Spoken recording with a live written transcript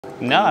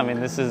No, I mean,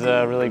 this is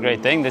a really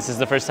great thing. This is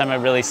the first time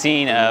I've really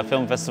seen a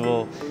film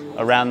festival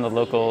around the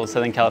local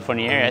Southern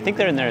California area. I think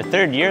they're in their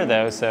 3rd year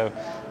though, so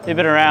they've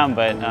been around,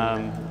 but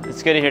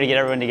it's good to hear to get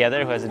everyone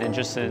together who has an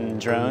interest in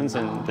drones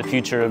and the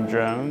future of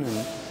drones.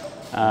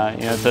 And,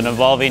 you know, it's an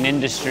evolving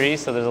industry,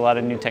 so there's a lot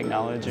of new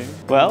technology.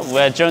 Well,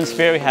 at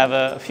Dronespeare we have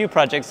a few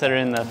projects that are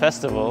in the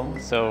festival,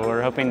 so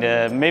we're hoping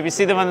to maybe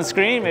see them on the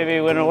screen,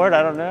 maybe win an award,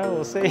 I don't know,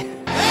 we'll see.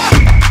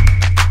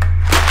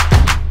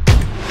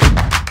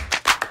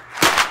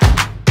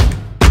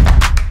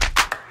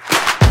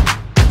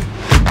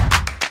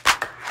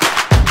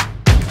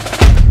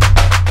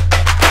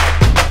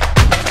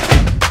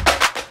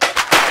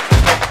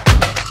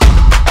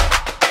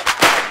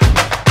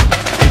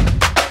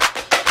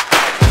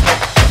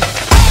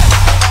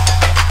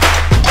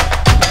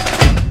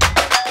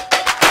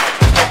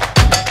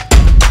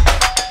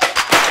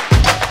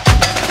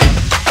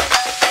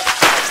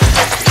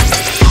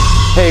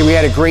 Hey, we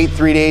had a great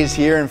 3 days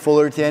here in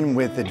Fullerton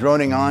with the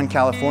Droning On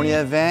California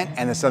event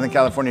and the Southern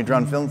California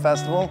Drone Film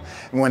Festival.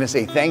 We want to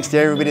say thanks to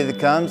everybody that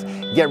comes.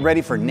 Get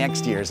ready for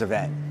next year's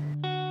event.